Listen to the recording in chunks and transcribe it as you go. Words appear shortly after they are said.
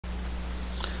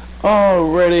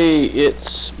Already,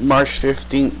 it's March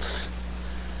 15th.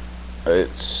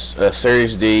 It's a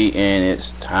Thursday, and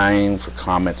it's time for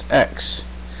Comments X.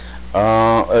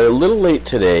 A little late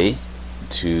today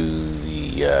to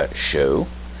the show,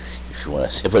 if you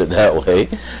want to put it that way.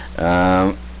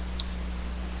 I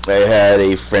had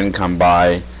a friend come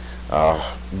by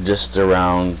just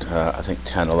around, I think,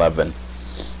 10:11,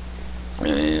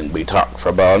 and we talked for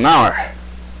about an hour.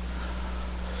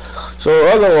 So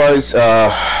otherwise,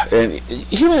 and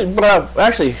he was, but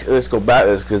actually, let's go back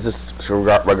to this because this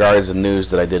regards the news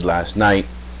that I did last night.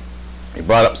 He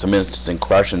brought up some interesting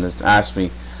questions and asked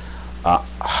me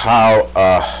how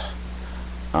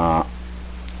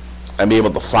I'm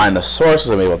able to find the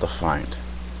sources I'm able to find.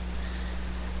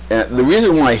 And the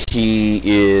reason why he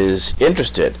is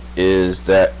interested is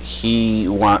that he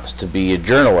wants to be a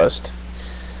journalist.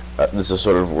 This is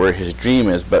sort of where his dream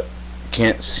is, but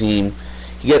can't seem.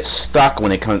 He gets stuck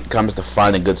when it comes to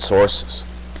finding good sources.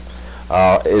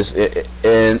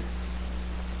 And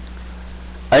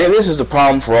I think this is a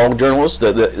problem for all journalists.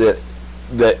 That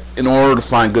in order to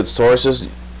find good sources,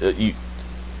 you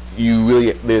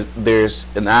really there's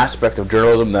an aspect of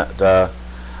journalism that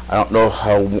I don't know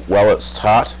how well it's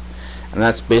taught, and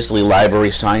that's basically library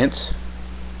science.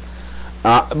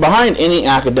 Behind any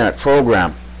academic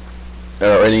program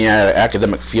or any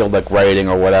academic field like writing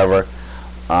or whatever.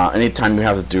 Anytime you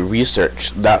have to do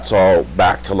research, that's all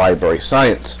back to library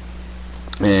science.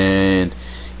 And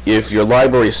if your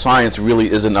library science really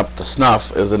isn't up to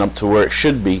snuff, isn't up to where it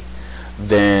should be,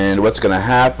 then what's going to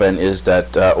happen is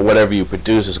that whatever you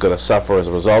produce is going to suffer as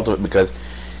a result of it, because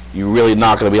you're really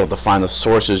not going to be able to find the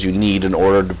sources you need in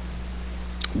order to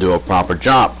do a proper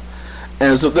job.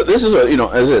 And so this is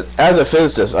as a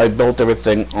physicist, I built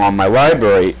everything on my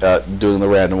library doing the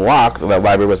random walk. That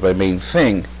library was my main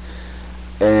thing.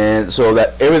 And so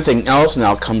that everything else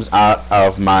now comes out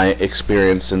of my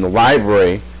experience in the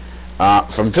library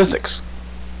from physics.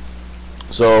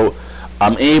 So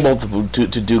I'm able to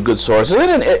do good sources,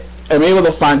 and I'm able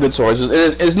to find good sources.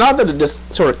 And it's not that it just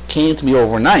sort of came to me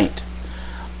overnight.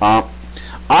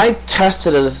 I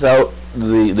tested this out,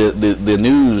 the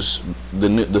news,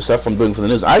 the stuff I'm doing for the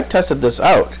news. I tested this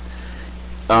out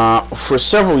for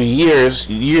several years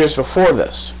before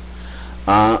this.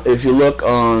 If you look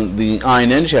on the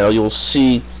INN channel, you'll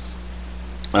see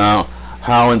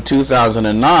how in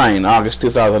 2009, August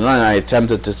 2009, I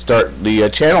attempted to start the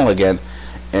channel again,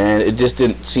 and it just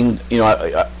didn't seem,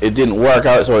 it didn't work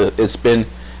out. So it's been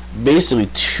basically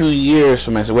 2 years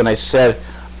from when I said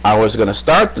I was going to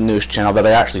start the news channel that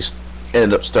I actually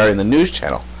ended up starting the news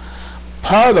channel.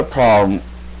 Part of the problem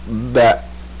that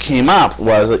came up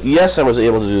was that yes, I was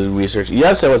able to do the research,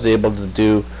 yes, I was able to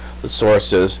do the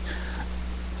sources.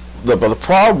 But the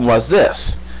problem was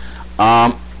this: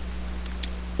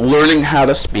 learning how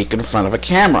to speak in front of a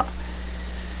camera.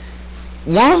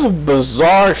 One of the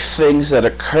bizarre things that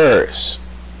occurs,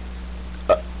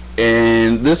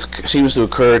 and this seems to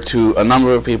occur to a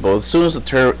number of people, as soon as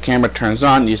the camera turns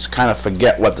on, you just kind of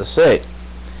forget what to say.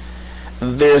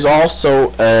 There's also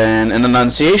an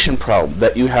enunciation problem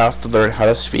that you have to learn how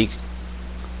to speak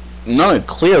not only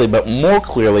clearly, but more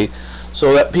clearly,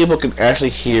 so that people can actually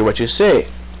hear what you say.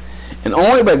 And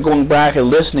only by going back and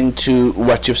listening to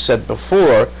what you've said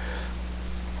before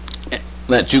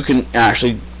that you can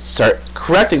actually start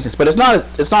correcting things. But it's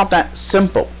not that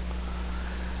simple.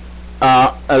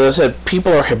 As I said,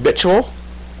 people are habitual.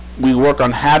 We work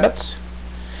on habits,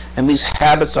 and these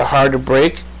habits are hard to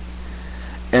break.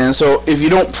 And so if you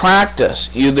don't practice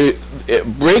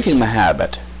breaking the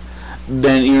habit,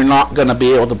 then you're not going to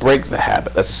be able to break the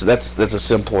habit. That's as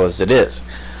simple as it is.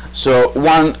 So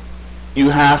one, you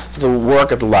have to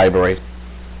work at the library,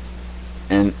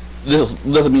 and this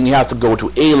doesn't mean you have to go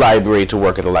to a library to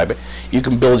work at a library. You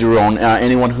can build your own.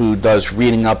 Anyone who does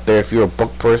reading up there, if you're a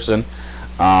book person,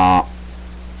 all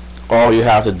you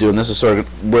have to do, and this is sort of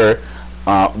where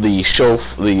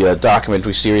the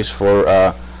documentary series for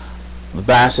the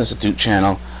Bass Institute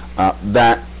channel,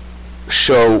 that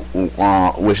show,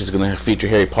 which is going to feature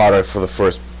Harry Potter for the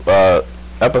first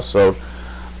episode,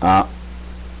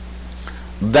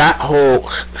 that whole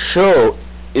show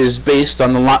is based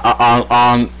on what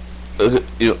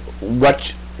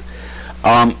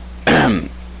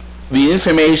the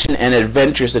information and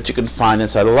adventures that you can find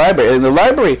inside the library. And the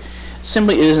library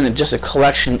simply isn't just a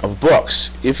collection of books.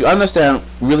 If you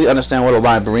really understand what a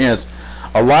library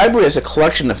is a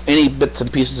collection of any bits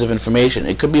and pieces of information.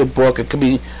 It could be a book, it could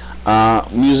be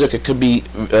music, it could be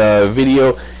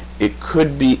video, it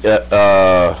could be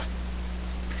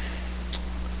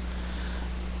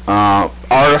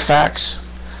artifacts.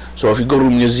 So if you go to a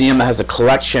museum that has a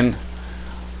collection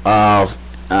of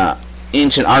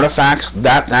ancient artifacts,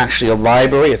 that's actually a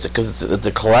library. It's because it's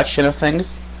a collection of things.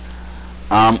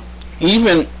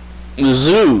 Even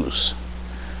zoos,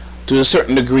 to a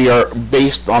certain degree, are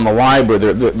based on the library.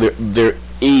 They're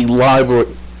a library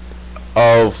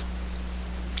of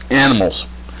animals.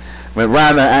 But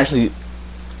rather than actually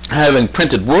having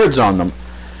printed words on them,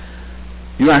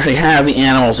 you actually have the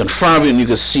animals in front of you, and you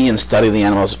can see and study the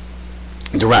animals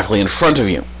directly in front of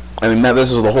you. I mean,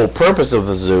 this is the whole purpose of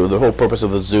the zoo. The whole purpose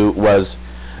of the zoo was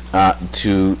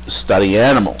to study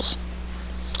animals.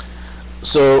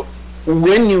 So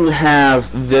when you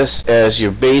have this as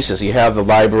your basis, you have the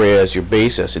library as your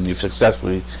basis, and you've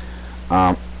successfully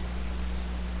set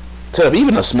up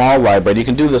even a small library. You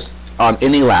can do this on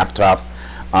any laptop.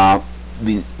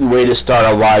 The way to start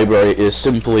a library is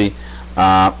simply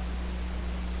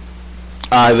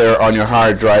either on your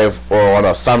hard drive or on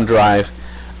a thumb drive,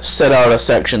 set out a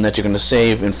section that you're going to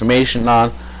save information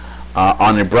on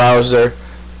your browser,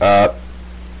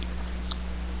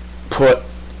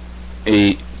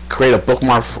 create a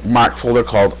bookmark folder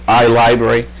called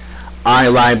iLibrary.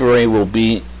 iLibrary will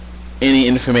be any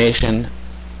information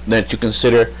that you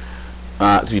consider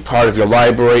to be part of your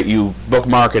library. You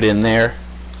bookmark it in there,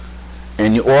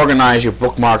 and you organize your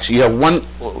bookmarks. You have one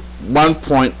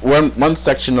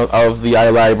section of the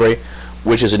iLibrary,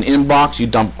 which is an inbox. You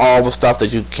dump all the stuff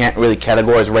that you can't really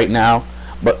categorize right now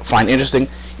but find interesting.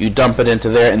 You dump it into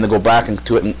there, and then go back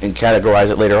into it and categorize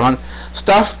it later on.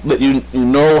 Stuff that you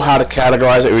know how to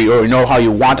categorize it, or you know how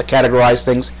you want to categorize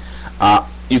things,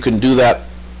 you can do that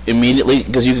immediately,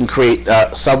 because you can create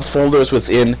subfolders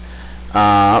within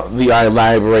the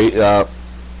iLibrary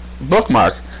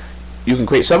bookmark. You can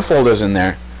create subfolders in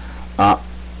there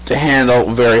to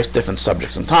handle various different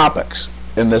subjects and topics.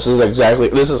 And this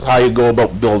is how you go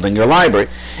about building your library.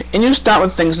 And you start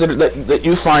with things that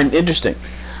you find interesting.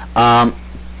 For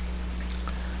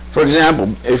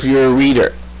example, if you're a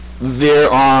reader, there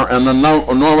are an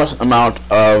enormous amount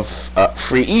of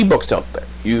free ebooks out there.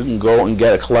 You can go and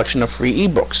get a collection of free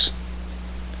ebooks.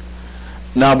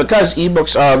 Now, because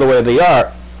ebooks are the way they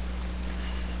are,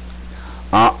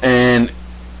 and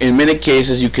in many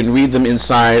cases you can read them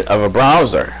inside of a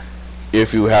browser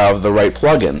if you have the right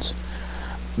plugins,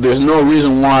 there's no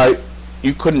reason why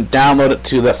you couldn't download it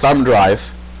to the thumb drive,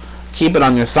 keep it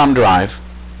on your thumb drive,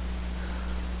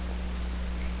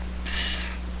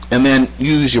 and then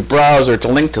use your browser to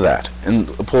link to that and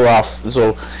pull off.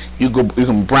 So you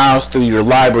can browse through your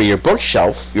library, your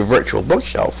bookshelf, your virtual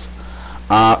bookshelf,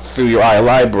 through your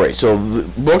iLibrary. So the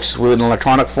books with an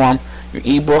electronic form, your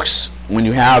ebooks, when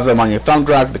you have them on your thumb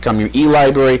drive, become your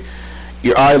e-library.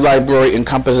 Your iLibrary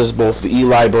encompasses both the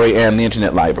e-library and the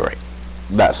internet library.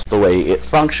 That's the way it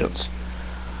functions.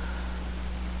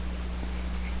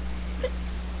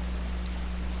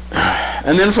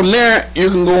 And then from there, you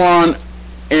can go on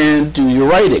and do your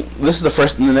writing. This is the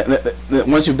first.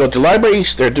 Once you've built your library, you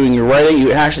start doing your writing.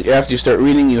 You actually, after you start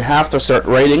reading, you have to start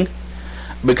writing,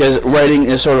 because writing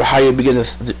is sort of how you begin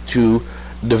to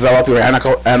develop your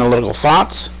analytical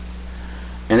thoughts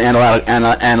and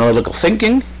analytical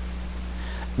thinking.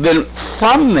 Then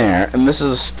from there, and this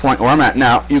is the point where I'm at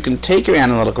now, you can take your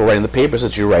analytical writing, the papers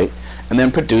that you write, and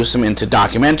then produce them into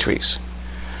documentaries.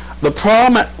 The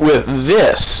problem with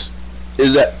this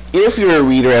is that if you're a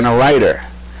reader and a writer,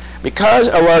 because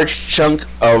a large chunk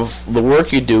of the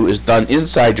work you do is done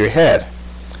inside your head,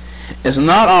 it's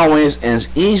not always as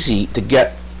easy to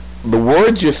get the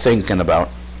words you're thinking about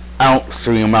out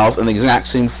through your mouth in the exact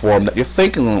same form that you're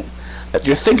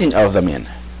thinking of them in.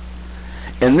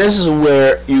 And this is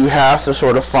where you have to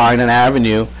sort of find an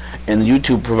avenue, and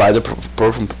YouTube provides a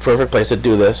perfect place to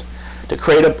do this, to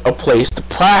create a place to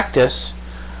practice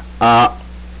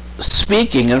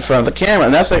speaking in front of the camera.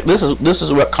 And that's like this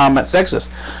is what Comments X is.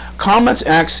 Comments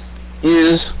X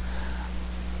is,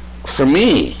 for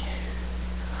me,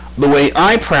 the way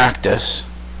I practice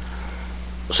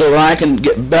so that I can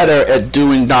get better at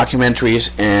doing documentaries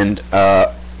and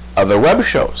other web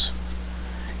shows.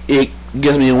 It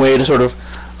gives me a way to sort of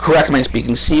correct my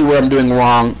speaking, see where I'm doing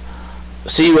wrong,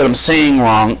 see what I'm saying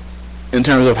wrong in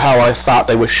terms of how I thought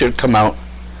they should come out,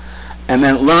 and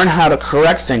then learn how to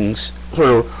correct things, sort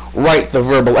of write the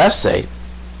verbal essay,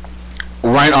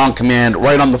 right on command,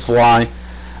 right on the fly,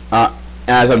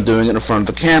 as I'm doing it in front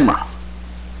of the camera.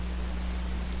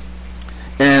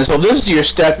 And so this is your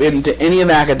step into any of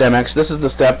the academics. This is the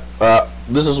step,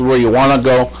 this is where you want to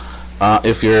go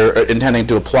if you're intending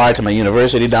to apply to my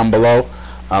university down below.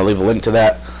 I'll leave a link to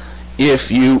that.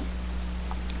 If you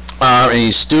are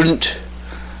a student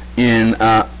in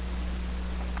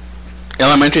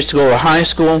elementary school or high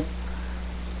school,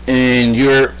 and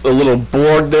you're a little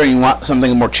bored there and you want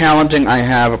something more challenging, I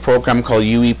have a program called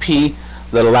UEP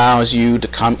that allows you to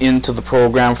come into the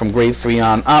program from grade 3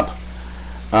 on up.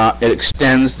 It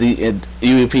extends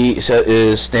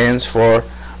UEP stands for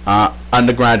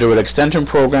Undergraduate Extension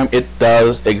Program. It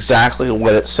does exactly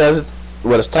what it says,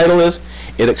 what its title is.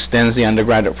 It extends the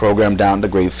undergraduate program down to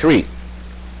grade 3.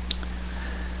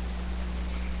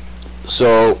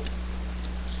 So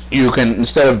you can,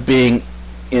 instead of being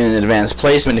in an advanced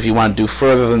placement, if you want to do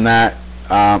further than that,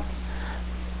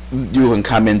 you can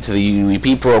come into the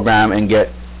UEP program and get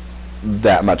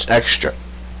that much extra.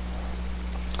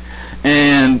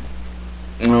 And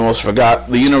I almost forgot,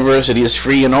 the university is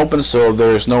free and open, so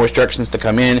there's no restrictions to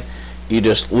come in. You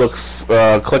just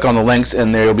click on the links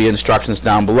and there will be instructions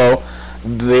down below.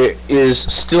 There is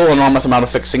still an enormous amount of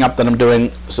fixing up that I'm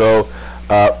doing, so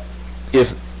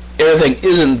if everything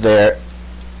isn't there,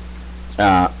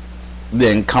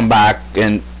 then come back,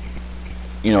 and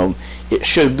it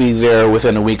should be there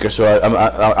within a week or so.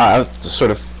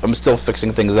 I'm still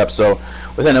fixing things up, so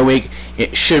within a week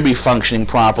it should be functioning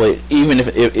properly. Even if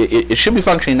it should be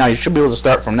functioning now, you should be able to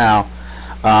start from now.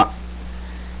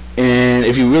 And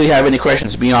if you really have any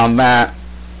questions beyond that,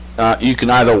 you can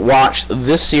either watch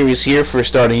this series here for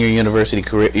starting your university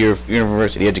career, your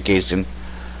university education,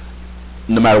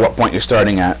 no matter what point you're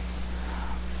starting at,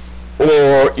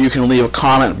 or you can leave a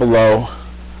comment below,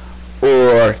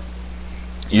 or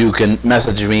you can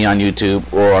message me on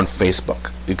YouTube or on Facebook.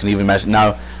 You can even message.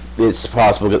 Now it's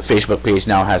possible that the Facebook page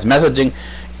now has messaging.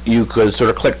 You could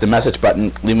sort of click the message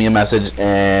button, leave me a message,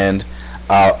 and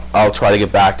I'll try to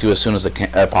get back to you as soon as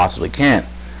I possibly can.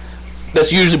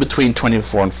 That's usually between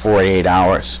 24 and 48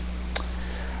 hours.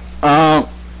 Beyond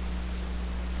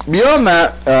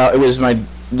that, I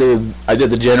did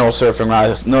the general surfing. I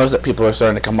noticed that people are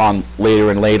starting to come on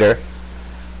later and later,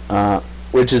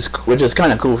 which is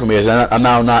kind of cool for me. I'm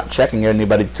now not checking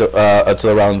anybody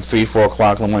until around 3-4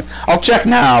 o'clock in the morning. I'll check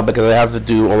now because I have to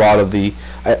do a lot of the.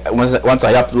 Once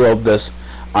I upload this,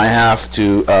 I have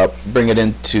to bring it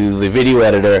into the video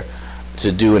editor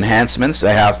to do enhancements.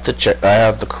 I have to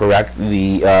correct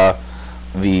the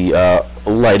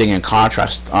lighting and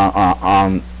contrast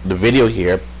on the video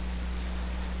here,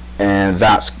 and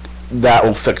that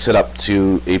will fix it up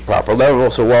to a proper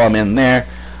level. So while I'm in there,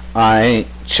 I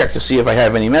check to see if I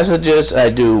have any messages. I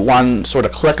do one sort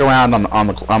of click around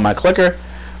on my clicker,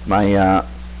 my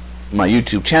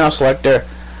YouTube channel selector.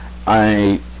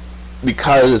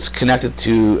 Because it's connected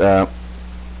to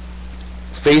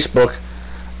Facebook,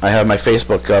 I have my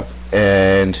Facebook up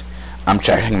and I'm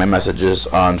checking my messages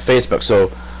on Facebook.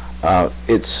 So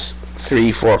it's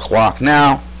 3-4 o'clock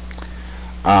now.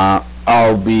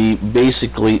 I'll be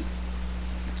basically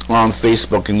on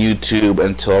Facebook and YouTube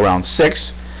until around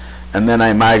 6, and then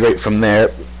I migrate from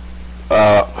there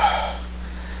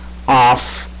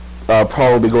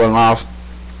probably going off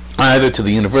either to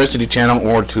the university channel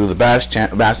or to the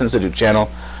Bass Institute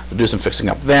channel to do some fixing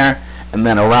up there, and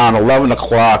then around 11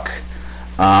 o'clock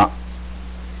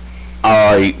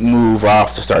I move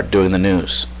off to start doing the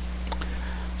news.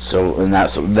 So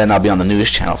then I'll be on the news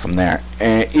channel from there.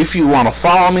 And if you want to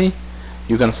follow me,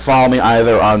 you can follow me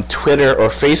either on Twitter or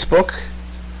Facebook.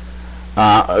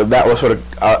 That was sort of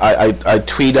I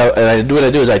tweet out, and what I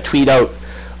do is I tweet out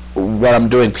what I'm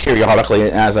doing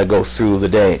periodically as I go through the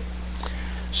day.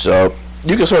 So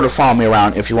you can sort of follow me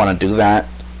around if you want to do that.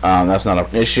 That's not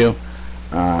an issue.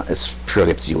 It's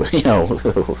purely up to you.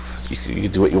 You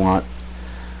can do what you want.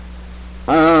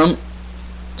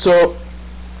 So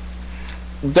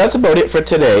that's about it for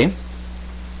today.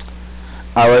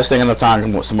 I was thinking of talking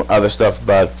about some other stuff,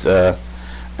 but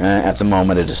at the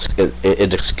moment it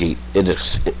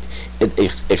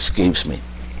escapes me.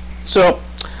 So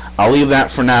I'll leave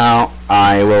that for now.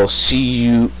 I will see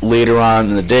you later on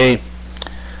in the day,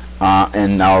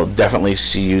 and I'll definitely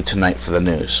see you tonight for the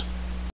news.